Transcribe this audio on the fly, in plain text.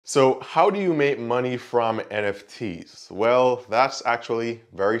So how do you make money from NFTs? Well, that's actually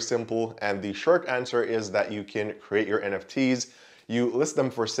very simple. And the short answer is that you can create your NFTs. You list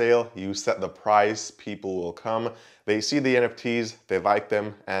them for sale, you set the price, people will come, they see the NFTs, they like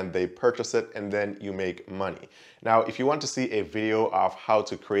them, and they purchase it, and then you make money. Now, if you want to see a video of how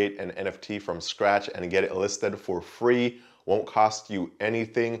to create an NFT from scratch and get it listed for free, won't cost you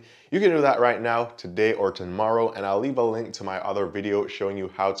anything, you can do that right now, today or tomorrow, and I'll leave a link to my other video showing you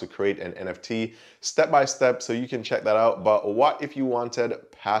how to create an NFT step by step so you can check that out. But what if you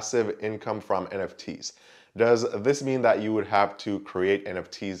wanted passive income from NFTs? Does this mean that you would have to create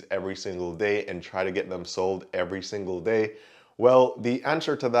NFTs every single day and try to get them sold every single day? Well, the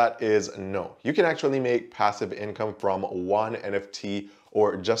answer to that is no. You can actually make passive income from one NFT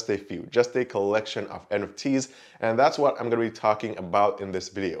or just a few, just a collection of NFTs, and that's what I'm going to be talking about in this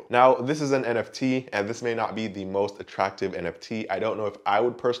video. Now, this is an NFT, and this may not be the most attractive NFT. I don't know if I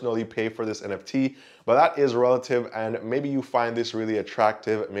would personally pay for this NFT, but that is relative, and maybe you find this really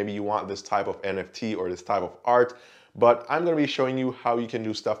attractive, maybe you want this type of NFT or this type of art, but I'm going to be showing you how you can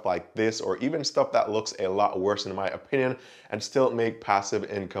do stuff like this or even stuff that looks a lot worse in my opinion and still make passive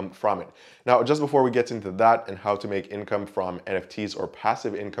income from it. Now, just before we get into that and how to make income from NFTs or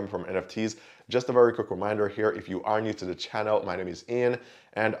passive income from NFTs, just a very quick reminder here, if you are new to the channel, my name is Eann,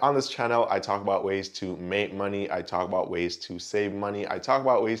 and on this channel, I talk about ways to make money, I talk about ways to save money, I talk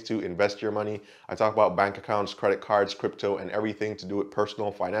about ways to invest your money, I talk about bank accounts, credit cards, crypto, and everything to do with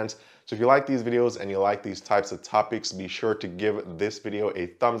personal finance. So if you like these videos and you like these types of topics, be sure to give this video a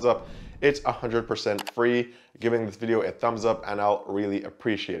thumbs up. It's 100% free. Giving this video a thumbs up and I'll really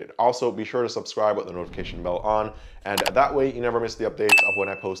appreciate it. Also, be sure to subscribe with the notification bell on, and that way you never miss the updates of when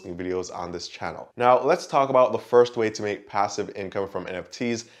I post new videos on this channel. Now, let's talk about the first way to make passive income from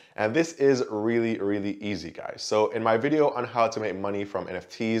NFTs. And this is really, really easy, guys. So in my video on how to make money from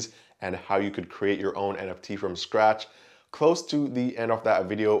NFTs and how you could create your own NFT from scratch, close to the end of that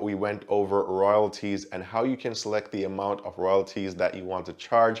video, we went over royalties and how you can select the amount of royalties that you want to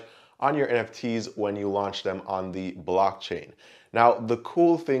charge on your NFTs when you launch them on the blockchain. Now, the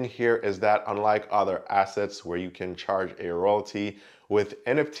cool thing here is that unlike other assets where you can charge a royalty, with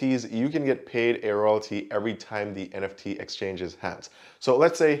NFTs, you can get paid a royalty every time the NFT exchanges hands. So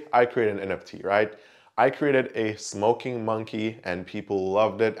let's say I create an NFT, right? I created a smoking monkey and people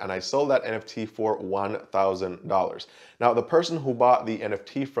loved it, and I sold that NFT for $1,000. Now, the person who bought the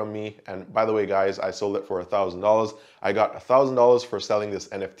NFT from me, and by the way, guys, I sold it for $1,000. I got $1,000 for selling this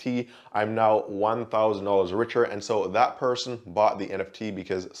NFT. I'm now $1,000 richer, and so that person bought the NFT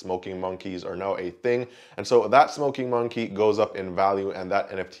because smoking monkeys are now a thing. And so that smoking monkey goes up in value, and that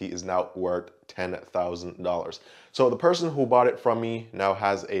NFT is now worth $10,000. So the person who bought it from me now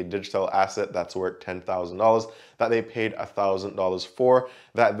has a digital asset that's worth $10,000 that they paid $1,000 for,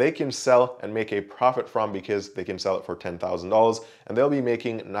 that they can sell and make a profit from because they can sell it for $10,000, and they'll be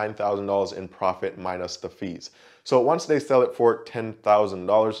making $9,000 in profit minus the fees. So once they sell it for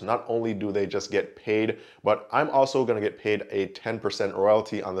 $10,000, not only do they just get paid, but I'm also going to get paid a 10%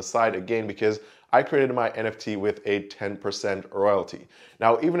 royalty on the side again because I created my NFT with a 10% royalty.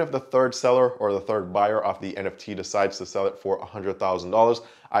 Now, even if the third seller or the third buyer of the NFT decides to sell it for $100,000,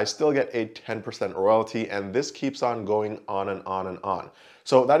 I still get a 10% royalty, and this keeps on going on and on and on.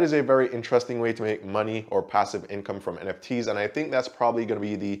 So that is a very interesting way to make money or passive income from NFTs, and I think that's probably going to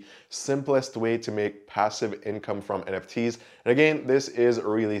be the simplest way to make passive income from NFTs. And again, this is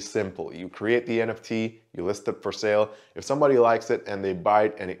really simple. You create the NFT, you list it for sale. If somebody likes it and they buy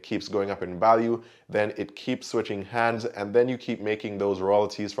it and it keeps going up in value, then it keeps switching hands, and then you keep making those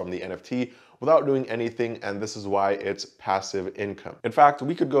royalties from the NFT without doing anything, and this is why it's passive income. In fact,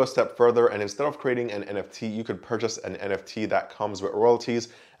 we could go a step further, and instead of creating an NFT, you could purchase an NFT that comes with royalties,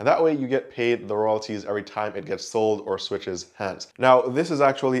 and that way you get paid the royalties every time it gets sold or switches hands. Now, this is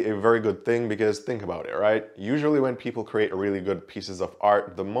actually a very good thing because think about it, right? Usually when people create really good pieces of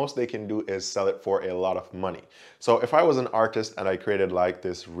art, the most they can do is sell it for a lot of money. So if I was an artist and I created like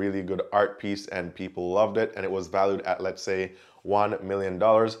this really good art piece and people loved it and it was valued at, let's say, $1 million,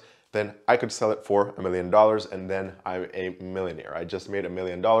 then I could sell it for $1 million and then I'm a millionaire. I just made $1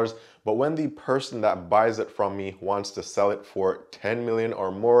 million. But when the person that buys it from me wants to sell it for 10 million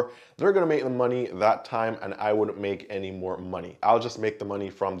or more, they're gonna make the money that time and I wouldn't make any more money. I'll just make the money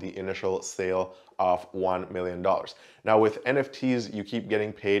from the initial sale of $1 million. Now with NFTs, you keep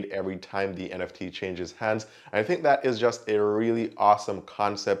getting paid every time the NFT changes hands. And I think that is just a really awesome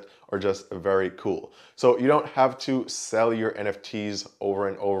concept, or just very cool. So you don't have to sell your NFTs over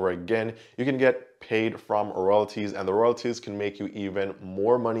and over again. You can get paid from royalties, and the royalties can make you even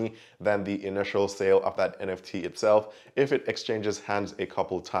more money than the initial sale of that NFT itself if it exchanges hands a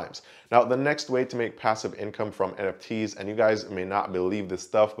couple times. Now, the next way to make passive income from NFTs, and you guys may not believe this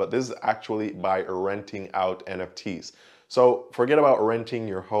stuff, but this is actually by renting out NFTs. So forget about renting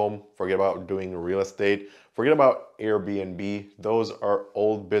your home, forget about doing real estate, forget about Airbnb. Those are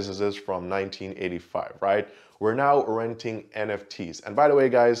old businesses from 1985, right? We're now renting NFTs. And by the way,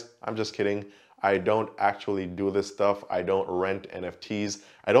 guys, I'm just kidding. I don't actually do this stuff. I don't rent NFTs.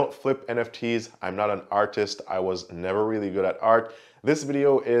 I don't flip NFTs. I'm not an artist. I was never really good at art. This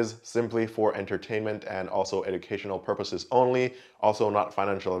video is simply for entertainment and also educational purposes only, also not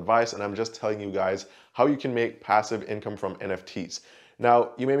financial advice, and I'm just telling you guys how you can make passive income from NFTs.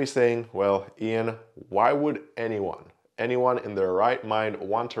 Now, you may be saying, well, Eann, why would anyone in their right mind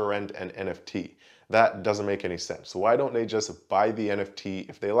want to rent an NFT? That doesn't make any sense. Why don't they just buy the NFT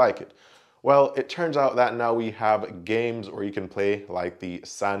if they like it? Well, it turns out that now we have games where you can play like the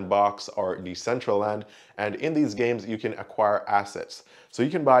Sandbox or Decentraland, and in these games you can acquire assets. So you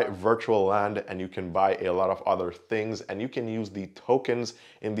can buy virtual land and you can buy a lot of other things, and you can use the tokens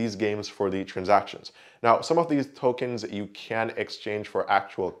in these games for the transactions. Now, some of these tokens you can exchange for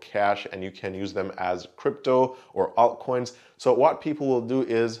actual cash, and you can use them as crypto or altcoins. So what people will do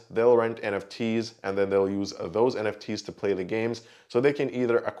is they'll rent NFTs and then they'll use those NFTs to play the games, so they can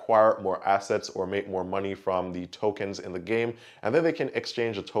either acquire more assets or make more money from the tokens in the game, and then they can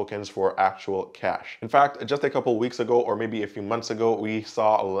exchange the tokens for actual cash. In fact, just a couple weeks ago, or maybe a few months ago, we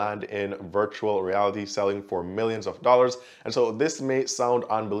saw land in virtual reality selling for millions of dollars. And so this may sound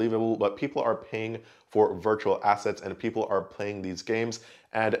unbelievable, but people are paying for virtual assets and people are playing these games.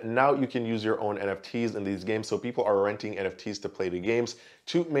 And now you can use your own NFTs in these games. So people are renting NFTs to play the games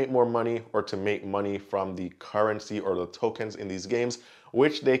to make more money or to make money from the currency or the tokens in these games,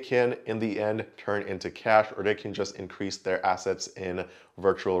 which they can in the end turn into cash, or they can just increase their assets in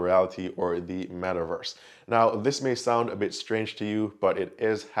virtual reality or the metaverse. Now, this may sound a bit strange to you, but it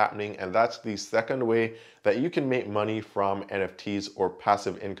is happening, and that's the second way that you can make money from NFTs or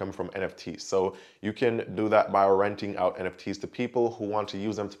passive income from NFTs. So you can do that by renting out NFTs to people who want to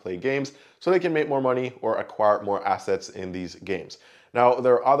use them to play games so they can make more money or acquire more assets in these games. Now,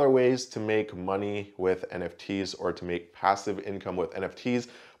 there are other ways to make money with NFTs or to make passive income with NFTs,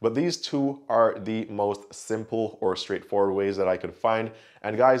 but these two are the most simple or straightforward ways that I could find.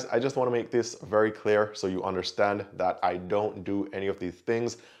 And guys, I just want to make this very clear so you understand that I don't do any of these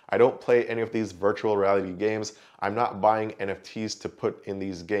things. I don't play any of these virtual reality games. I'm not buying NFTs to put in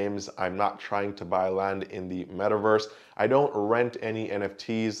these games. I'm not trying to buy land in the metaverse. I don't rent any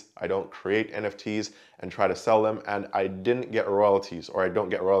NFTs. I don't create NFTs and try to sell them, and I didn't get royalties, or I don't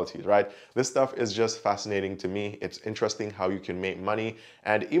get royalties, right? This stuff is just fascinating to me. It's interesting how you can make money.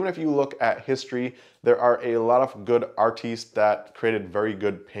 And even if you look at history, there are a lot of good artists that created very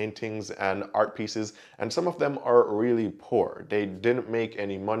good paintings and art pieces, and some of them are really poor. They didn't make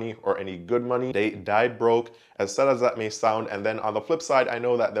any money or any good money. They died broke, as sad as that may sound. And then on the flip side, I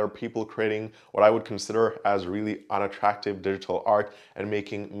know that there are people creating what I would consider as really unattractive digital art and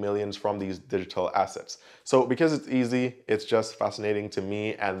making millions from these digital assets. So because it's easy, it's just fascinating to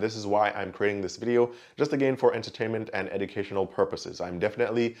me, and this is why I'm creating this video, just again for entertainment and educational purposes. I'm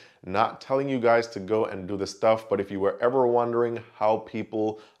definitely not telling you guys to go and do this stuff, but if you were ever wondering how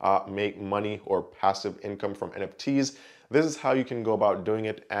people make money or passive income from NFTs, this is how you can go about doing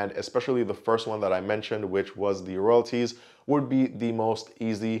it. And especially the first one that I mentioned, which was the royalties, would be the most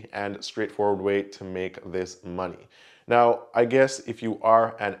easy and straightforward way to make this money. Now, I guess if you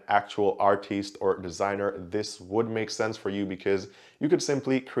are an actual artist or designer, this would make sense for you, because you could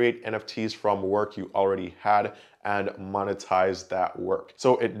simply create NFTs from work you already had and monetize that work.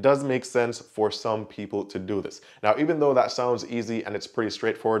 So it does make sense for some people to do this. Now, even though that sounds easy and it's pretty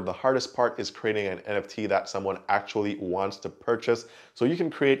straightforward, the hardest part is creating an NFT that someone actually wants to purchase. So you can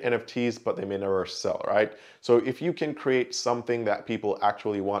create NFTs, but they may never sell, right? So if you can create something that people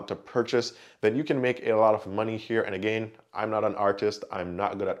actually want to purchase, then you can make a lot of money here. And again, I'm not an artist, I'm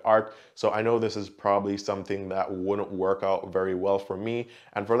not good at art, so I know this is probably something that wouldn't work out very well for me,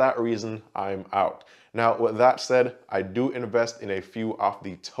 and for that reason, I'm out. Now, with that said, I do invest in a few of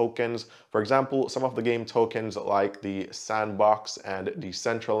the tokens. For example, some of the game tokens like the Sandbox and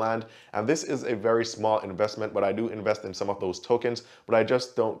Decentraland, and this is a very small investment, but I do invest in some of those tokens, but I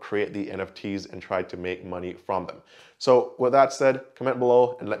just don't create the NFTs and try to make money from them. So with that said, comment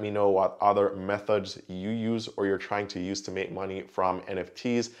below and let me know what other methods you use or you're trying to use to make money from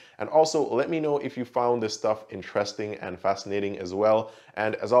NFTs. And also let me know if you found this stuff interesting and fascinating as well.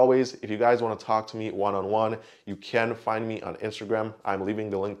 And as always, if you guys want to talk to me one-on-one, you can find me on Instagram. I'm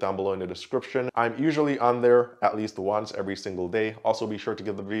leaving the link down below in the description. I'm usually on there at least once every single day. Also be sure to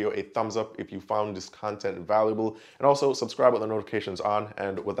give the video a thumbs up if you found this content valuable, and also subscribe with the notifications on.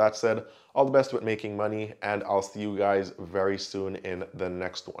 And with that said, all the best with making money, and I'll see you guys very soon in the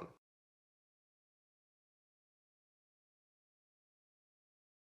next one.